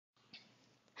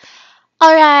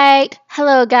All right.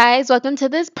 Hello, guys. Welcome to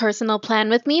this personal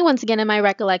plan with me. Once again, in my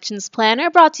recollections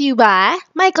planner brought to you by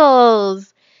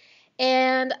Michaels.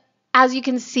 And as you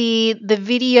can see, the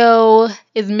video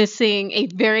is missing a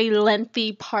very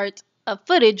lengthy part of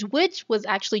footage, which was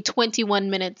actually 21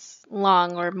 minutes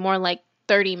long, or more like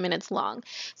 30 minutes long.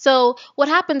 So, what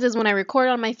happens is when I record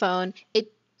on my phone,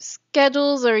 it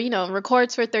schedules or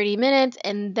records for 30 minutes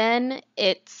and then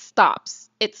it stops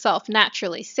itself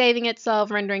naturally, saving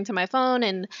itself, rendering to my phone,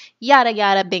 and yada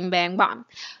yada, bing bang bomb.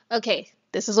 Okay,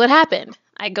 this is what happened.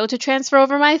 I go to transfer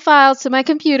over my files to my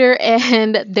computer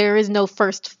and there is no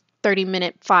first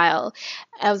 30-minute file.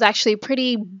 I was actually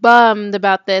pretty bummed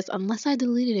about this, unless I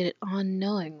deleted it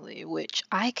unknowingly, which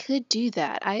I could do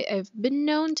that. I've been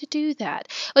known to do that.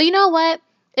 Oh, you know what?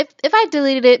 If I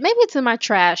deleted it, maybe it's in my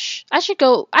trash. I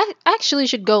actually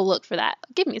should go look for that.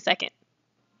 Give me a second.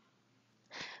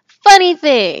 Funny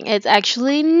thing, it's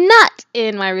actually not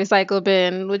in my recycle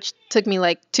bin, which took me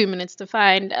like 2 minutes to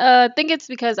find. I think it's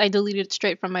because I deleted it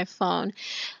straight from my phone.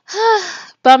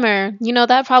 Bummer.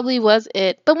 That probably was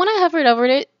it. But when I hovered over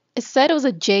it, it said it was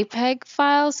a JPEG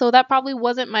file, so that probably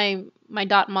wasn't my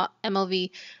 .mlv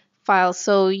file.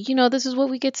 So, this is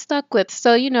what we get stuck with.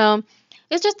 So,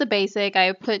 it's just the basic.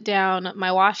 I put down my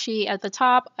washi at the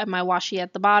top and my washi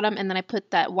at the bottom, and then I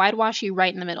put that wide washi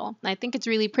right in the middle. I think it's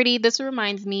really pretty. This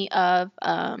reminds me of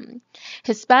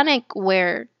Hispanic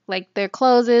wear, like their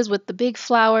clothes is with the big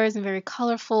flowers and very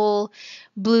colorful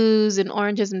blues and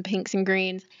oranges and pinks and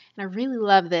greens. And I really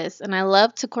love this, and I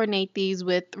love to coordinate these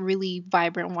with really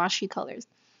vibrant washi colors.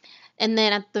 And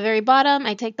then at the very bottom,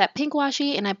 I take that pink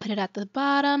washi and I put it at the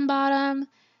bottom.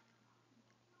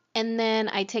 And then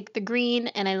I take the green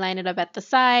and I line it up at the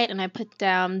side and I put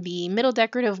down the middle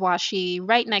decorative washi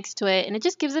right next to it, and it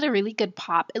just gives it a really good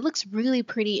pop. It looks really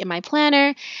pretty in my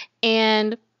planner.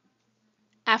 And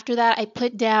after that, I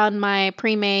put down my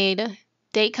pre-made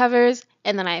date covers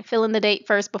and then I fill in the date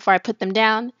first before I put them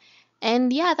down.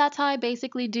 And yeah, that's how I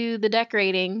basically do the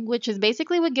decorating, which is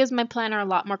basically what gives my planner a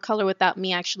lot more color without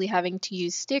me actually having to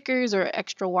use stickers or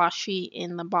extra washi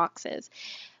in the boxes.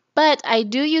 But I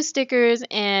do use stickers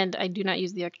and I do not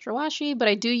use the extra washi, but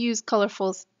I do use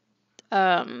colorful,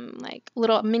 like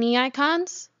little mini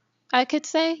icons, I could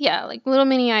say. Yeah, like little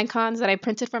mini icons that I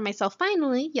printed for myself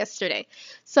finally yesterday.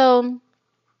 So,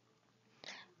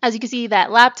 as you can see,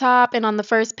 that laptop, and on the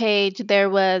first page, there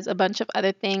was a bunch of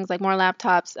other things like more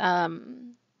laptops,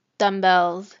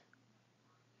 dumbbells.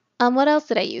 What else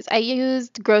did I use? I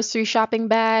used grocery shopping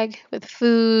bag with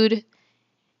food.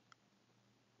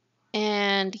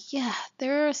 And yeah,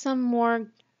 there are some more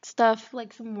stuff,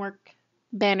 like some work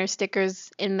banner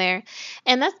stickers in there.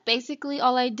 And that's basically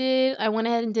all I did. I went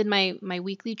ahead and did my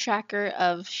weekly tracker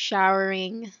of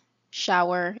showering,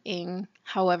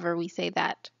 however we say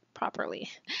that properly,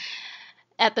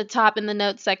 at the top in the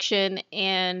notes section.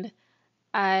 And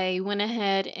I went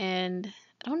ahead and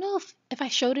I don't know if I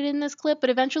showed it in this clip, but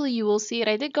eventually you will see it.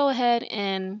 I did go ahead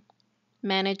and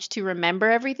manage to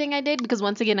remember everything I did, because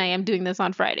once again, I am doing this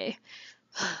on Friday.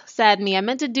 Sad me. I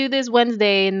meant to do this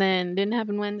Wednesday and then didn't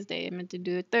happen Wednesday. I meant to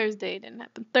do it Thursday, didn't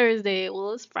happen Thursday.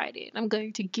 Well, it's Friday and I'm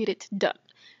going to get it done.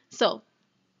 So,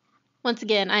 once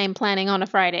again, I am planning on a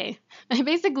Friday. I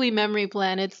basically memory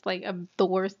plan. It's like the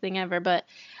worst thing ever, but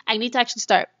I need to actually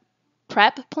start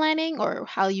prep planning, or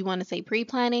how you want to say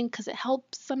pre-planning, because it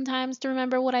helps sometimes to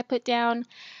remember what I put down.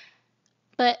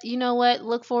 But you know what?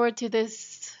 Look forward to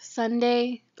this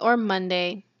Sunday or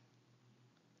Monday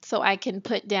so I can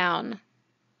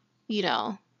you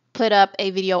know, put up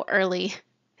a video early,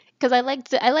 because I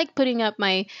like putting up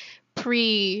my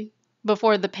pre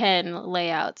before the pen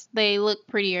layouts. They look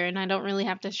prettier and I don't really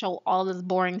have to show all this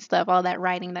boring stuff, all that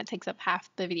writing that takes up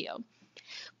half the video.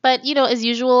 But as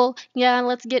usual, yeah,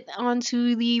 let's get on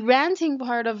to the ranting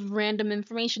part of random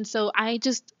information. So I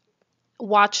just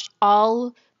watched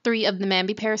all three of the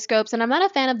Mambi periscopes, and I'm not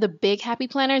a fan of the big happy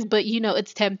planners, but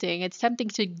it's tempting. It's tempting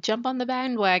to jump on the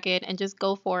bandwagon and just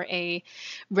go for a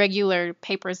regular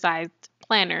paper-sized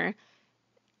planner.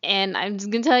 And I'm just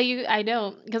gonna tell you, I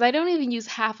don't, because I don't even use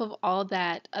half of all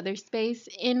that other space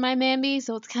in my Mambi,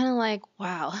 so it's kind of like,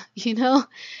 wow,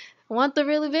 I want the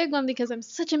really big one because I'm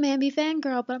such a Mambi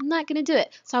fangirl, but I'm not going to do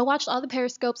it. So I watched all the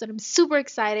periscopes and I'm super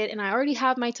excited, and I already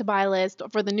have my to buy list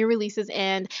for the new releases,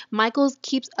 and Michaels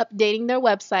keeps updating their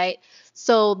website.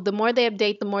 So the more they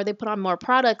update, the more they put on more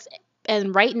products.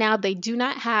 And right now they do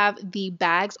not have the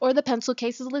bags or the pencil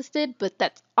cases listed, but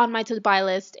that's on my to buy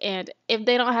list. And if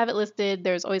they don't have it listed,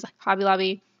 there's always Hobby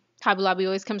Lobby. Hobby Lobby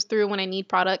always comes through when I need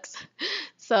products.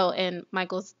 So, and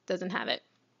Michaels doesn't have it.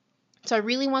 So I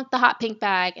really want the hot pink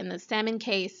bag and the salmon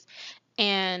case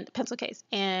and pencil case,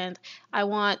 and I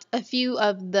want a few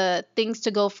of the things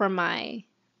to go from my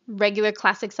regular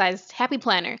classic size happy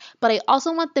planner, but I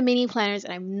also want the mini planners,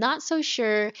 and I'm not so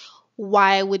sure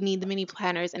why I would need the mini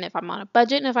planners and if I'm on a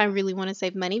budget and if I really want to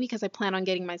save money, because I plan on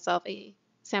getting myself a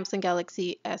Samsung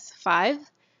Galaxy S5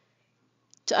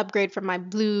 to upgrade from my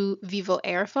blue Vivo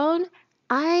Air phone.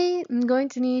 I am going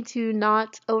to need to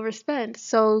not overspend.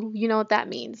 So, you know what that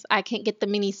means. I can't get the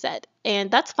mini set.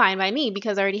 And that's fine by me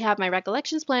because I already have my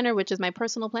Recollections planner, which is my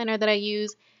personal planner that I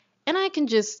use. And I can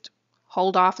just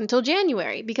hold off until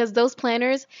January because those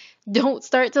planners don't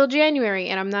start till January.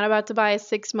 And I'm not about to buy a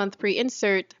 6-month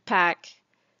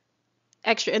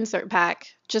extra insert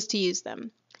pack just to use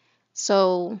them.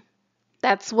 So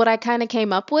that's what I kind of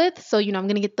came up with. So, I'm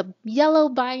going to get the yellow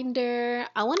binder.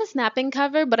 I want a snapping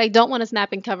cover, but I don't want a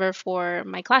snapping cover for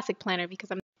my classic planner because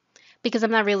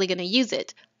I'm not really going to use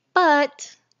it.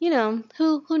 But,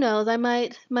 who knows? I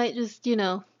might just,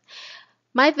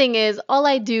 my thing is all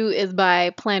I do is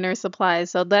buy planner supplies.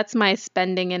 So that's my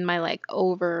spending and my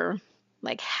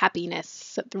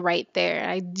happiness right there.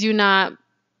 I do not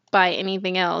buy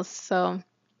anything else. So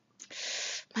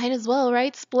might as well,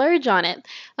 right? Splurge on it.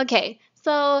 Okay,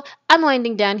 so I'm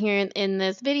winding down here in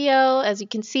this video. As you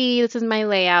can see, this is my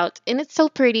layout, and it's so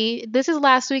pretty. This is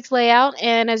last week's layout,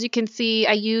 and as you can see,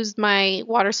 I used my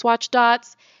water swatch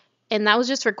dots, and that was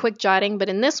just for quick jotting, but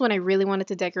in this one, I really wanted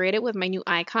to decorate it with my new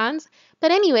icons.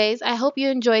 But anyways, I hope you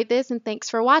enjoyed this, and thanks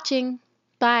for watching.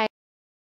 Bye!